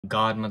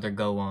godmother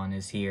Go On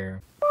is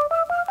here.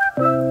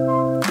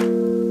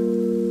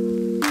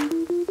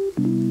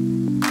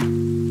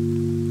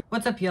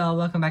 What's up, y'all?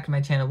 Welcome back to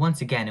my channel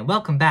once again, and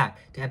welcome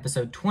back to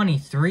episode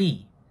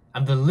 23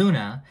 of the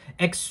LOONA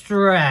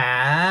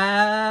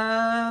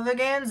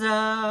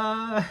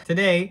extravaganza.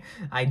 Today,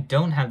 I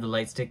don't have the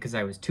light stick because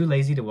I was too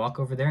lazy to walk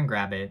over there and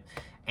grab it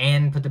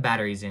and put the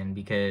batteries in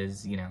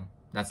because, you know,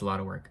 that's a lot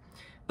of work.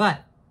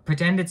 But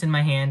pretend it's in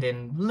my hand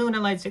and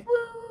LOONA light stick,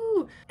 woo!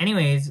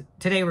 Anyways,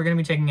 today we're going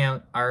to be checking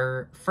out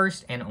our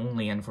first and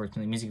only,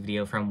 unfortunately, music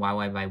video from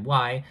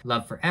yyxy,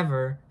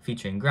 Love4eva,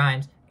 featuring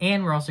Grimes.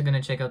 And we're also going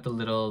to check out the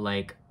little,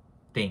 like,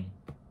 thing.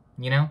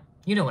 You know?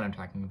 You know what I'm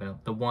talking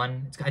about. The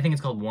one. I think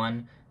it's called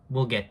One.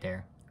 We'll get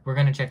there. We're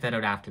going to check that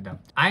out after, though.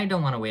 I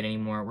don't want to wait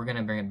anymore. We're going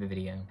to bring up the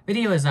video.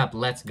 Video is up.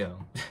 Let's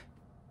go.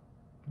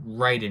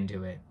 Right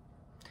into it.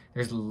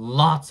 There's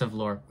lots of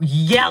lore.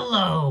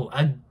 Yellow!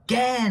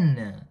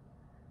 Again!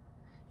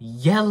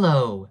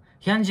 Yellow!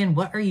 Hyunjin,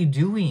 what are you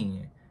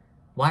doing?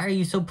 Why are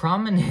you so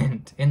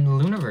prominent in the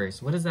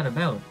Looniverse? What is that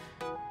about?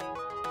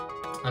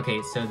 Okay,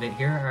 so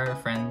here are our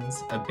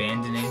friends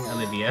abandoning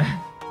Olivia.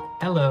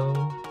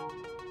 Hello.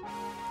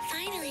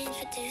 Finally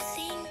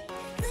introducing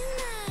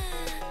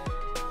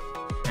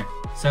LOONA.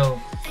 So,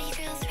 Are you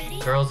girls ready?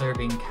 girls are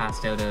being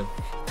cast out of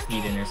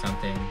Eden or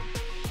something.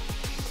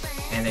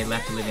 And they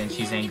left Olivia and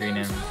she's angry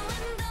now.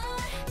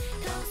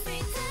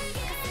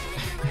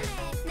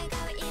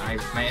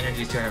 My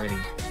energy's too heavy.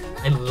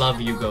 I love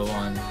you, Go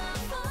On.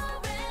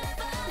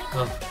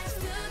 Oh.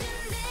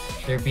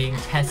 They're being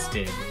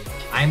tested.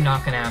 I'm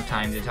not gonna have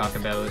time to talk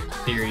about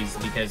theories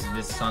because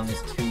this song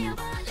is too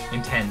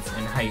intense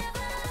and hype.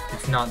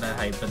 It's not that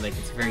hype, but like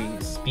it's very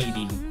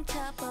speedy.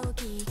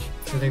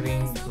 So they're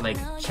being like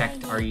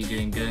checked, are you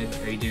doing good?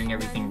 Are you doing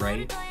everything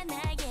right?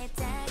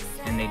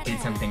 And they did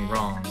something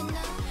wrong.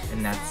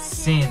 And that's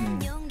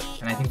sin.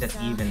 And I think that's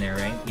Eve in there,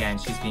 right? Yeah,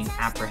 and she's being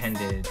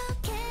apprehended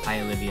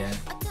by Olivia.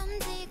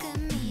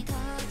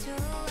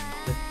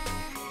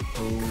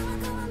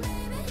 Oh.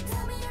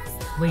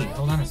 Wait,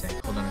 hold on a sec.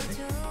 Hold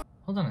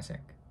on a sec.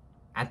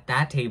 At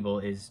that table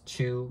is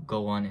Chu,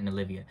 Go On, and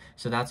Olivia.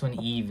 So that's when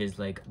Eve is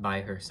like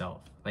by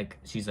herself. Like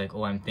she's like,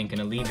 oh, I'm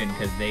thinking of leaving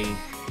because they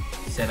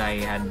said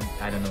I don't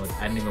know,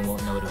 I don't even know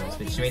what it was,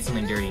 but she made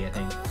something dirty, I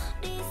think.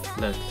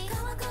 Look,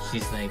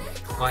 she's like,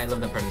 oh, I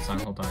love that part of the song.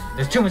 Hold on,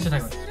 there's too much to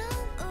talk about.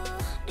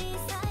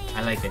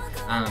 I like it.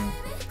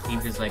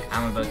 Eve is like,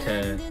 I'm about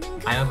to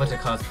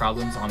cause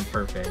problems on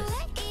purpose.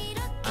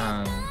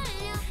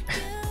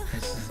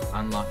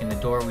 Unlocking the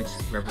door, which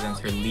represents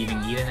her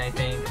leaving Eden, I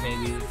think,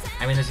 maybe.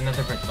 I mean, there's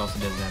another part that also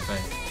does that,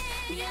 but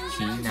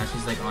now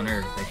she's like on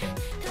Earth, I think.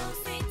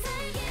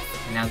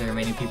 And now the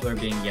remaining people are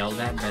being yelled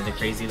at by the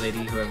crazy lady,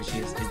 whoever she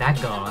is. Is that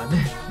God?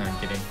 No, I'm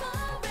kidding.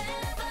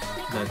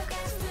 Look,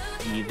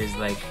 Eve is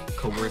like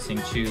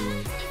coercing Chu.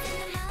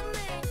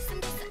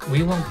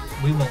 We won't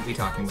be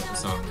talking about the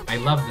song. I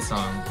love the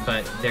song,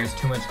 but there's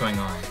too much going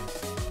on.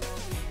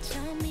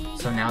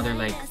 So now they're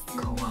like,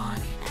 Go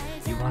On,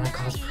 you want to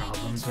cause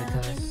problems with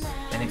us?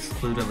 And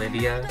exclude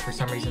Olivia for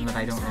some reason that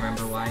I don't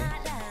remember why.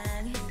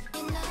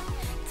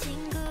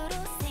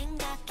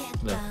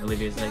 Look,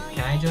 Olivia's like,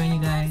 can I join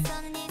you guys?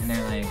 And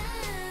they're like,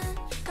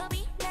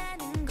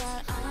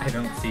 I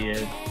don't see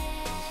it.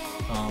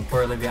 Oh,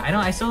 poor Olivia.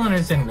 I still don't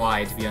understand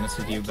why, to be honest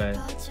with you, but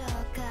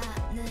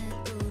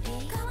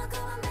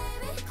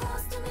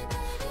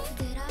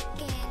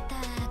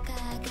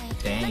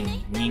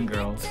dang, Mean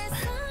Girls.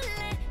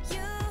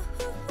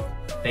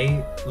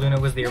 LOONA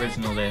was the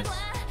original this.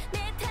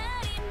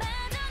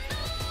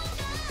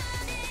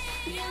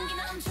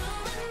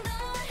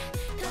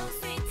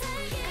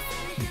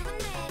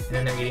 And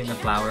then they're eating the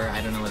flower.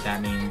 I don't know what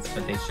that means,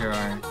 but they sure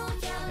are.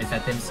 Is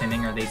that them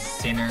sinning? Are they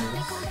sinners?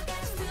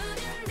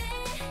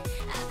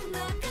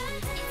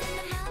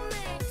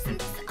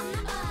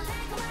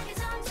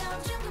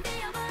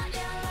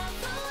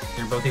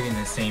 They're both eating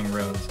the same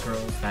rose,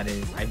 girls. That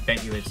is, I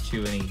bet you it's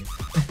Chu and Eve.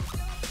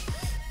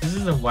 This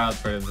is a wild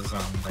part of the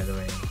song, by the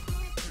way.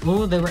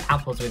 Oh, there were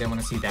apples. Wait, I want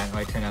to see that. Oh,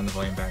 I turned down the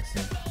volume back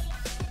soon.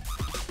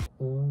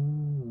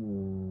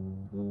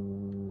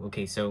 Ooh.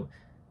 Okay, so...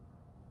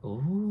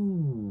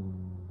 Ooh.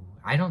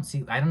 I don't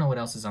know what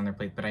else is on their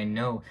plate, but I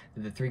know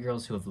that the three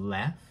girls who have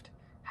left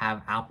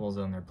have apples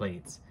on their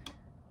plates.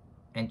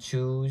 And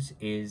Chu's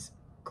is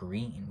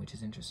green, which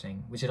is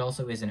interesting. Which it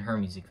also is in her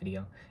music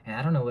video. And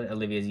I don't know what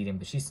Olivia's eating,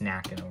 but she's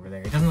snacking over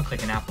there. It doesn't look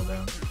like an apple,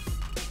 though.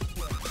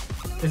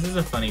 This is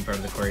a funny part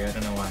of the choreo, I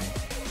don't know why.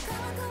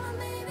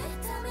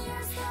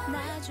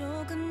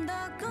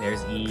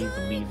 There's Eve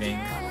leaving.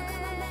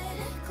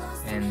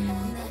 And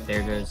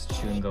there goes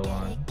Chu and Go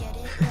On.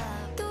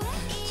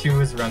 Chu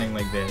is running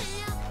like this.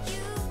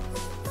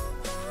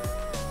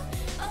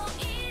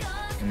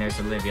 And there's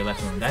Olivia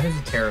left alone. That is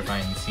a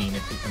terrifying scene,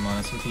 if I'm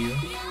honest with you.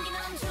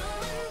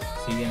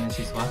 See, and then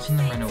she's watching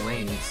them run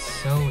away. It's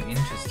so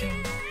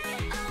interesting.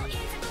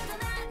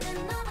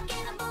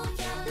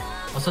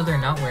 Also, they're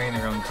not wearing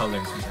their own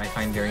colors, which I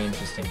find very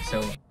interesting.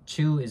 So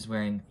Chu is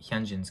wearing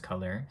Hyunjin's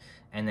color,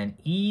 and then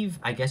Eve,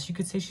 I guess you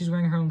could say she's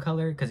wearing her own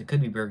color, because it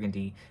could be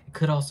burgundy. It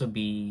could also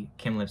be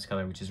Kim Lip's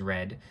color, which is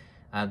red.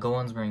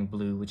 Go-on's wearing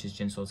blue, which is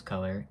Jinso's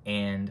color,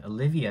 and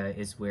Olivia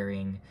is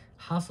wearing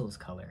Hasel's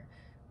color,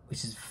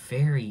 which is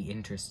very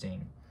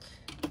interesting.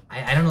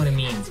 I don't know what it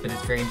means, but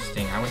it's very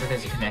interesting. I wonder if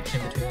there's a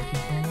connection between the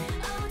people.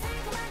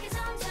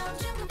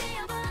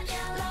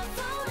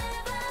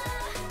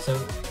 So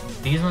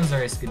these ones are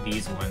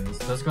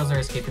those girls are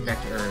escaping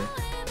back to Earth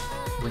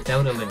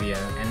without Olivia,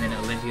 and then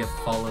Olivia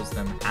follows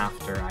them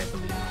after, I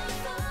believe.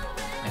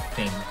 I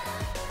think.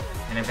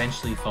 And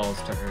eventually falls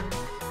to Earth.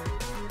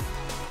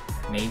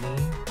 Maybe?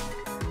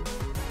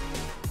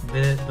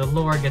 The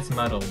lore gets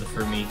muddled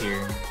for me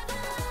here.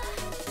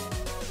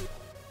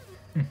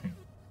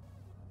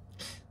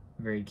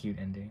 Very cute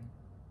ending.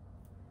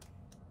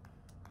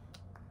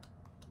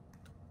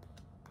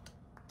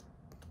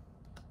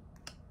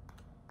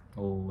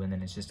 Oh, and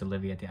then it's just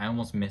Olivia at the end. I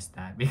almost missed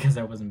that because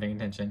I wasn't paying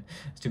attention.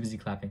 I was too busy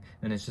clapping.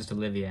 Then it's just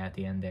Olivia at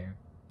the end there.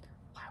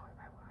 Why?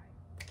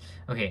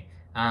 Okay,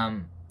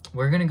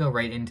 we're gonna go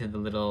right into the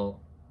little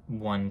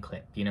one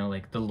clip, you know,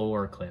 like the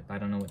lore clip. I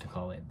don't know what to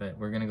call it, but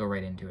we're gonna go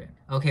right into it.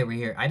 Okay, we're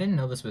here. I didn't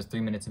know this was 3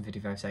 minutes and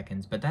 55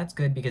 seconds, but that's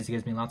good because it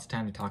gives me lots of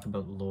time to talk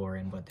about lore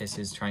and what this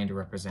is trying to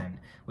represent,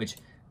 which,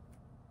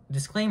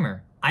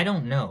 disclaimer, I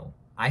don't know.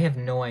 I have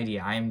no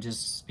idea. I am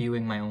just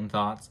spewing my own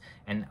thoughts,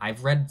 and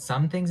I've read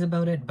some things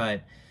about it,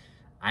 but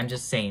I'm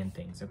just saying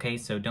things, okay?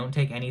 So don't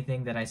take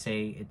anything that I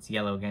say, it's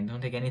yellow again,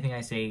 don't take anything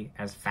I say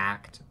as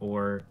fact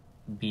or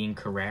being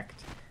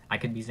correct. I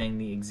could be saying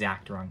the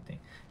exact wrong thing.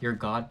 Your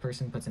god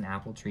person puts an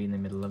apple tree in the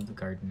middle of the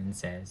garden and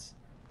says,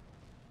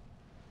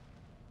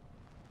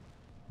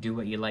 "Do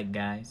what you like,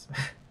 guys."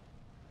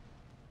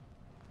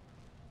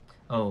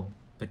 Oh,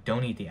 but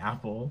don't eat the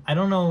apple. I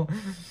don't know.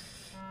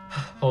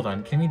 Hold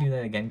on, can we do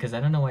that again? Because I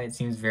don't know why it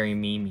seems very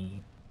meme-y.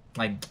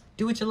 Like,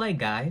 do what you like,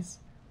 guys.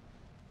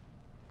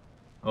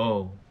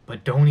 Oh,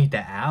 but don't eat the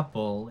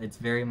apple. It's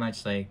very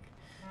much like,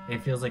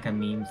 it feels like a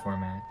meme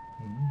format.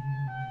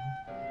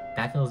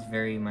 That feels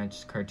very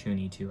much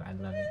cartoony too. I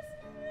love it.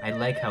 I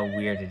like how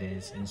weird it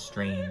is and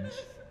strange.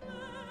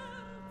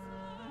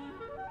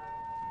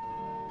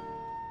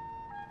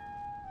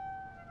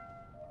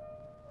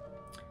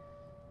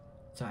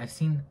 So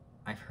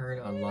I've heard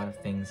a lot of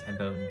things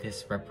about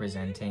this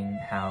representing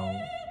how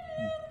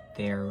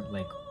they're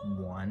like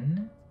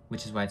one,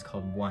 which is why it's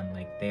called one.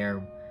 Like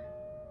they're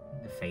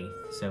the faith.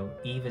 So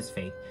Eve is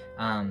faith.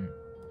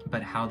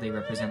 But how they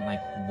represent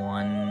like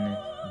one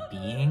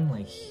being,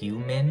 like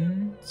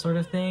human sort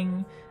of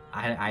thing.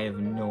 I have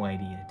no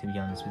idea, to be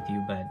honest with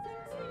you, but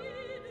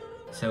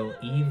so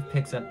Eve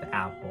picks up the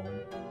apple,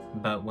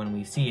 but when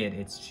we see it,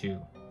 it's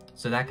Chu.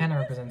 So that kind of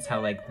represents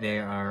how like they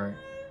are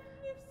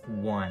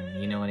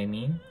one, you know what I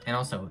mean? And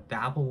also, the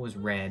apple was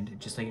red,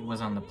 just like it was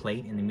on the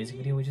plate in the music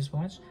video we just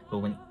watched, but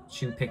when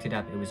Chu picked it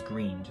up, it was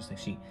green, just like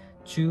she.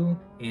 Chu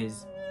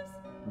is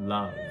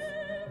love,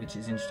 which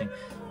is interesting.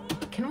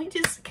 Can we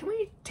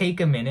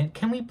take a minute?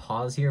 Can we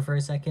pause here for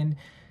a second?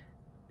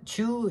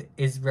 Chu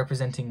is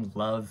representing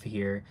love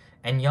here,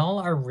 and y'all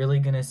are really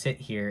gonna sit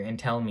here and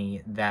tell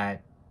me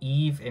that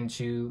Eve and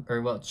Chu,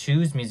 or well,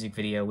 Chu's music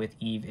video with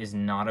Eve is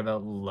not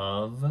about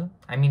love?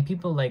 I mean,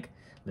 people like,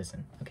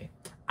 listen, okay.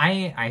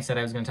 I said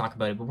I was gonna talk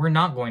about it, but we're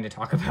not going to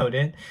talk about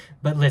it.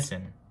 But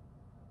listen,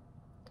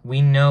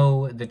 we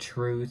know the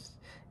truth.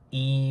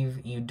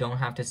 Eve, you don't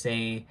have to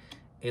say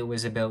it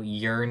was about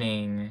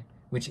yearning,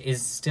 which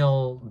is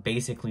still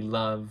basically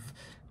love,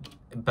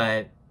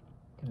 but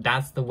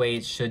that's the way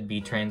it should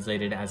be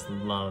translated as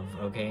love,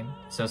 okay?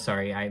 So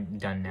sorry, I'm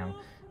done now.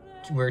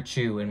 We're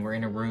Chu, and we're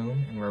in a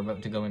room, and we're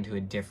about to go into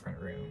a different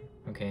room,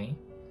 okay?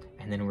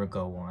 And then we'll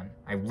go on.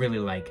 I really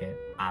like it.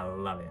 I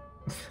love it.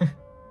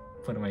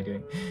 What am I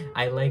doing?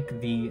 I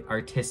like the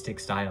artistic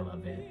style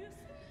of it.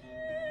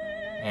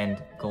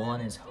 And go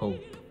on is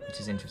hope, which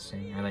is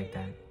interesting. I like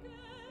that.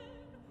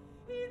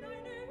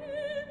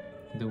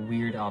 The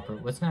weird opera,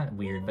 well, it's not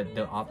weird, but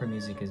the opera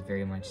music is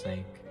very much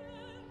like,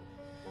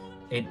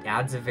 it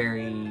adds a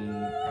very,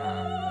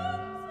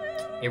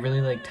 it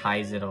really like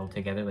ties it all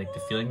together, like the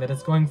feeling that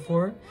it's going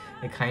for,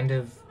 it kind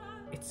of,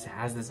 it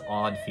has this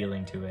odd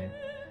feeling to it.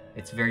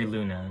 It's very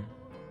LOONA.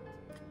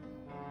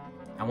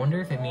 I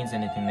wonder if it means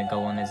anything that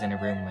Go-on is in a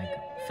room like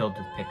filled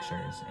with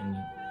pictures, and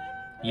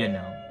you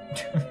know.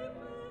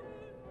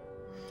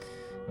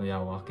 We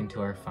all walk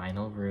into our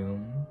final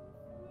room.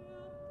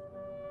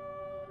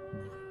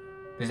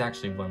 There's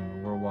actually one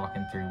more. We're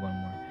walking through one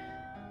more.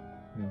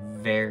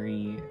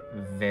 Very,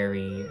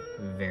 very,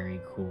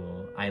 very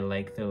cool. I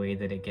like the way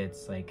that it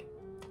gets like,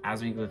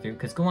 as we go through,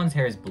 because Go-on's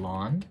hair is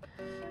blonde,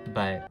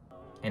 but,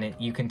 and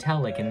it, you can tell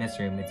like in this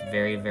room, it's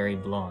very, very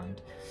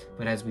blonde.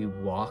 But as we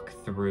walk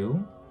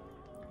through,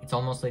 it's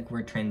almost like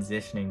we're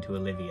transitioning to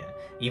Olivia.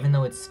 Even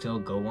though it's still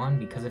Go-on,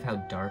 because of how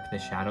dark the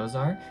shadows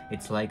are,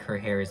 it's like her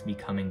hair is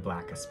becoming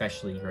black,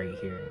 especially right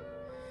here.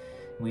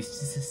 We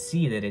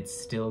see that it's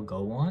still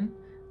Go-on,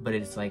 but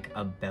it's like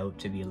about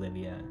to be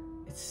Olivia.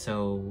 It's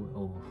so,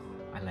 oh,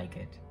 I like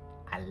it.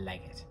 I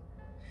like it.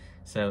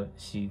 So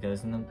she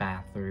goes in the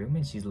bathroom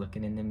and she's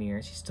looking in the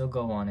mirror. She's still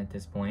go on at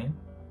this point.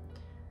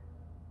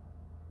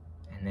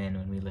 And then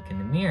when we look in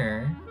the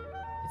mirror,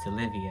 it's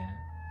Olivia.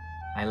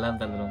 I love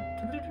that little...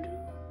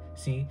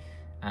 See?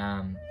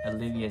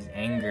 Olivia's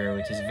anger,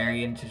 which is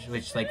very interesting,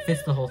 which like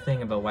fits the whole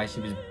thing about why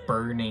she was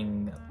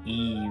burning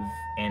Eve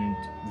and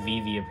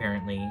Vivi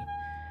apparently.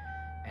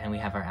 And we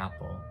have our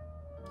apple,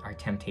 our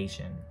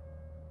temptation.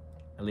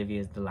 Olivia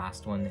is the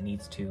last one that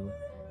needs to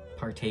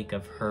partake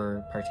of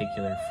her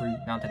particular fruit.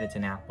 Not that it's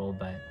an apple,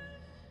 but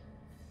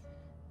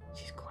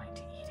she's going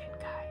to eat it,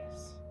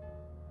 guys.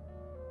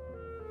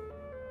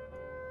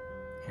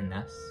 And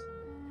thus,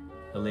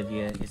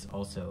 Olivia is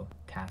also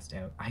cast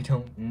out. I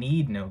don't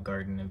need no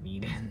Garden of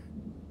Eden.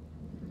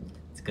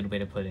 It's a good way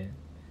to put it.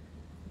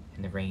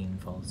 And the rain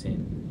falls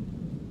in.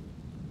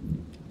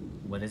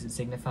 What does it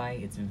signify?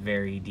 It's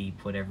very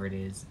deep, whatever it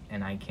is,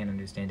 and I can't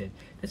understand it.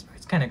 This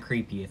part's kind of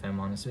creepy, if I'm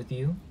honest with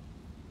you.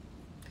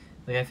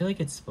 Like, I feel like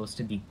it's supposed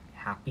to be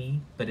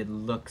happy, but it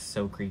looks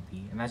so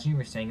creepy. Imagine you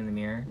were standing in the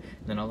mirror,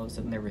 and then all of a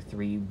sudden there were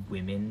 3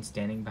 women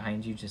standing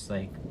behind you, just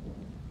like,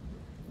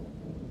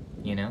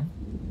 you know?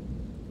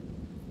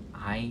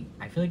 I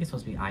feel like it's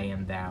supposed to be I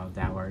am thou,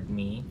 thou art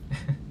me.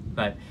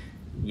 But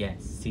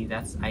yes, see,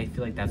 I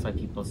feel like that's why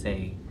people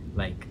say,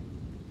 like,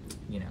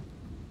 you know,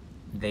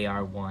 they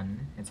are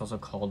one. It's also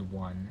called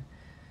one.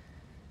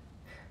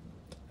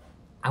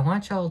 I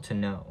want y'all to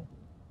know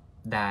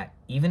that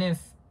even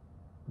if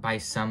by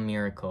some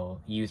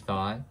miracle you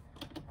thought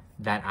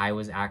that I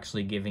was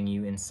actually giving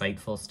you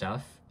insightful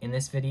stuff in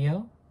this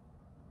video,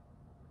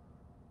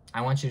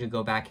 I want you to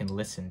go back and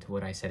listen to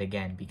what I said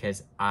again,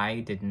 because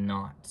I did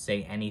not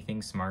say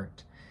anything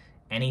smart,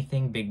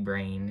 anything big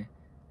brain,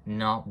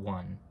 not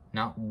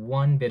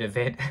one bit of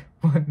it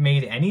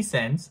made any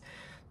sense,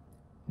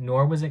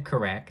 nor was it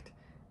correct,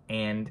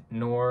 and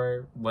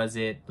nor was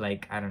it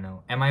like, I don't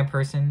know, am I a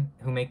person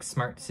who makes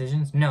smart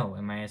decisions? No.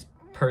 Am I a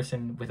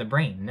person with a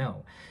brain?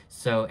 No.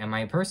 So am I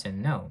a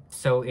person? No.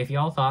 So if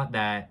y'all thought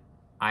that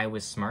I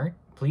was smart,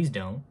 please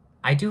don't.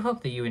 I do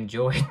hope that you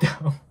enjoyed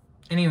though.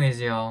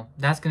 Anyways, y'all,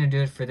 that's gonna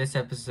do it for this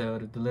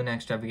episode of the LOONA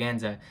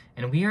Extravaganza,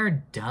 and we are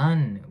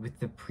done with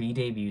the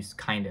pre-debuts,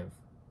 kind of.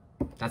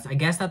 I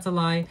guess that's a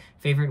lie.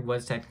 Favorite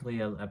was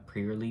technically a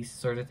pre-release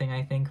sort of thing,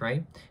 I think,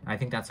 right? I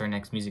think that's our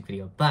next music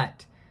video,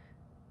 but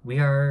we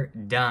are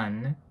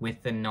done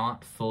with the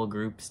not full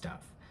group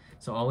stuff.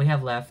 So all we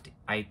have left,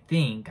 I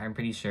think, I'm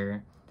pretty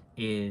sure,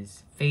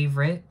 is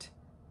Favorite,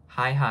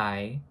 Hi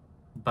Hi,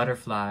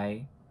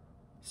 Butterfly,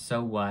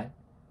 So What,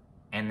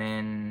 and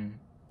then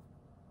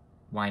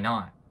Why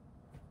Not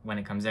when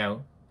it comes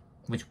out,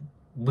 which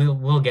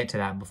we'll get to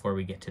that before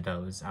we get to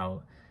those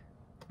out.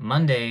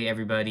 Monday,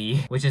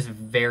 everybody, which is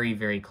very,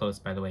 very close,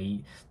 by the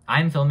way.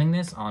 I'm filming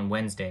this on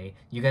Wednesday.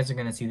 You guys are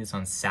gonna see this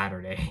on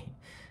Saturday.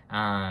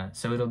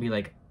 So it'll be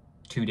like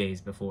 2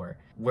 days before.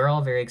 We're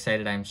all very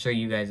excited. I'm sure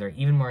you guys are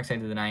even more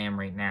excited than I am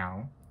right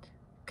now,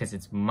 because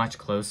it's much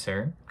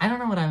closer. I don't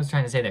know what I was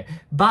trying to say there.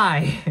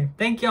 Bye!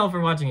 Thank y'all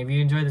for watching. If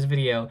you enjoyed this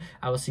video,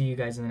 I will see you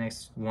guys in the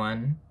next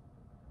one.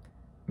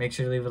 Make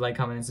sure to leave a like,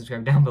 comment, and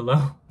subscribe down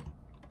below.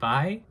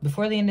 Bye.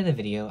 Before the end of the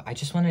video, I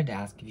just wanted to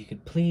ask if you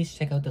could please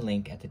check out the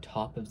link at the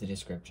top of the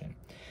description.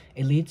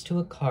 It leads to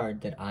a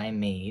card that I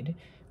made,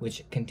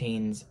 which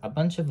contains a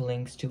bunch of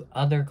links to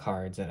other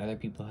cards that other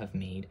people have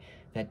made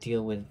that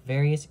deal with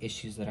various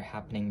issues that are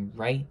happening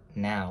right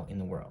now in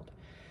the world.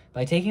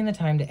 By taking the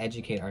time to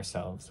educate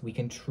ourselves, we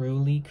can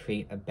truly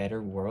create a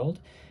better world.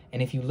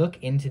 And if you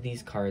look into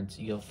these cards,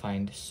 you'll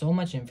find so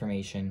much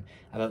information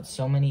about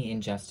so many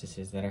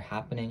injustices that are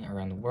happening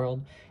around the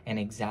world and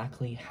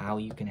exactly how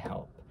you can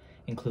help,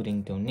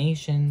 including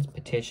donations,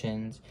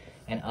 petitions,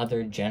 and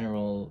other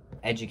general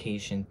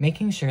education.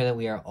 Making sure that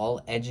we are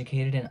all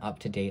educated and up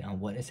to date on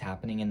what is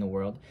happening in the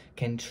world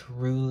can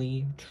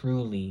truly,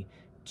 truly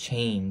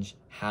change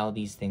how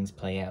these things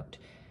play out.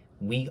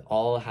 We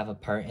all have a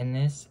part in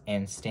this,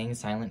 and staying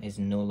silent is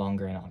no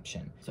longer an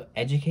option. So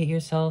educate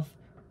yourself,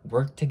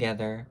 work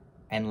together,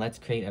 and let's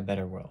create a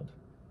better world.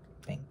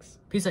 Thanks.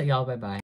 Peace out, y'all. Bye-bye.